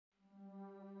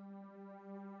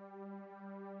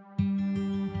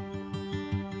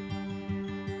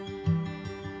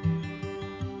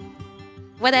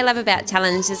What I love about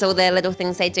Challenge is all the little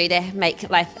things they do to make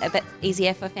life a bit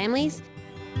easier for families.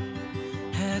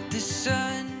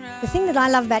 The thing that I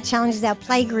love about Challenge is our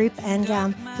play group and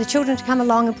the children to come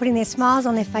along and putting their smiles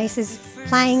on their faces,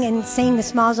 playing and seeing the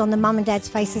smiles on the mum and dad's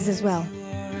faces as well.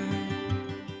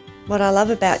 What I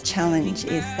love about Challenge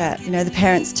is that, the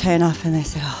parents turn up and they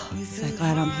say, "Oh, so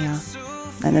glad I'm here."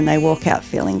 And then they walk out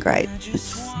feeling great.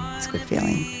 It's a good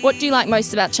feeling. What do you like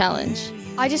most about Challenge?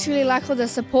 I just really like all the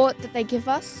support that they give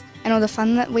us and all the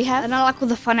fun that we have. And I like all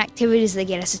the fun activities they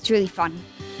get us. It's really fun.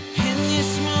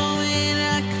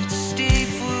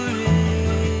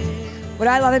 What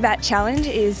I love about Challenge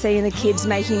is seeing the kids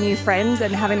making new friends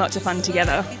and having lots of fun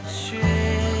together.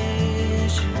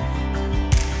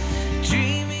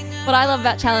 What I love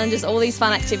about Challenge is all these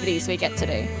fun activities we get to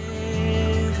do.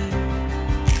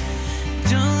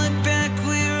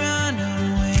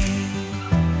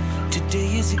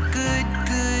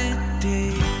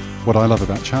 What I love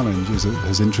about Challenge is it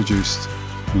has introduced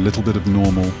a little bit of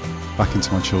normal back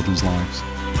into my children's lives.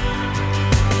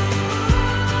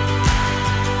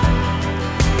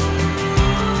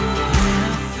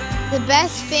 The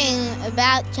best thing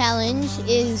about Challenge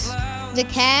is the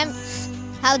camps,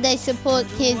 how they support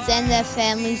kids and their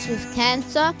families with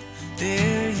cancer.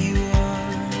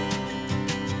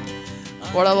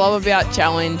 What I love about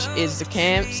Challenge is the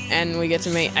camps, and we get to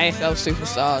meet AFL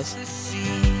superstars.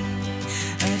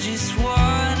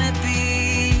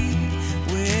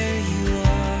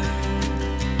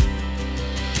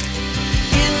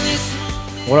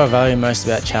 What I value most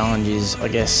about Challenge is, I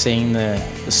guess, seeing the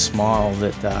smile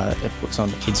that it puts on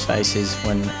the kids' faces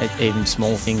when even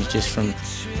small things, just from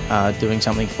doing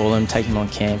something for them, taking them on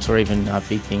camps, or even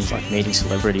big things like meeting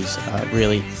celebrities,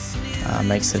 really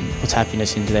puts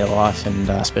happiness into their life, and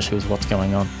especially with what's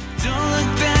going on.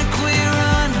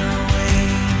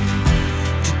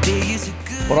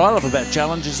 What I love about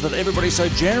Challenge is that everybody's so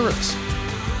generous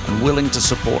and willing to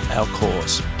support our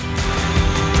cause.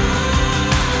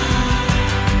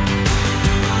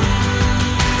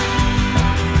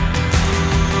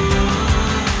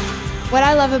 What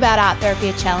I love about Art Therapy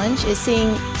at Challenge is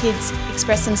seeing kids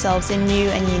express themselves in new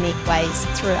and unique ways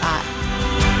through art.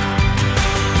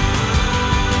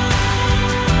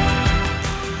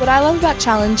 What I love about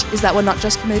Challenge is that we're not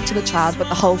just committed to the child, but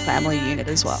the whole family unit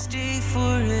as well.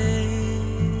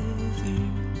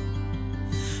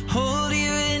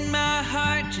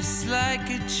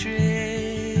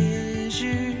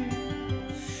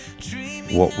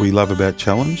 What we love about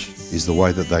Challenge is the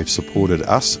way that they've supported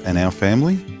us and our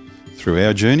family through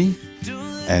our journey,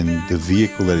 and the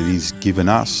vehicle that it is given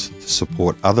us to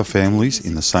support other families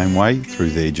in the same way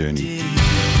through their journey.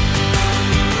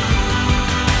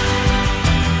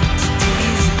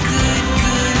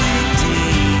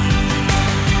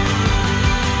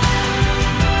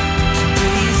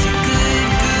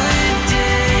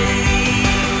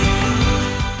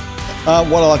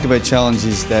 What I like about Challenge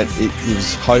is that it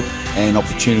gives hope and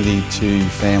opportunity to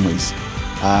families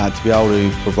to be able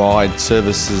to provide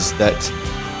services that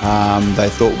they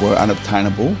thought were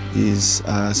unobtainable is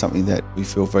something that we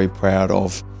feel very proud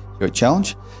of here at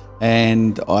Challenge.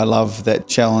 And I love that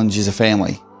Challenge is a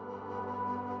family.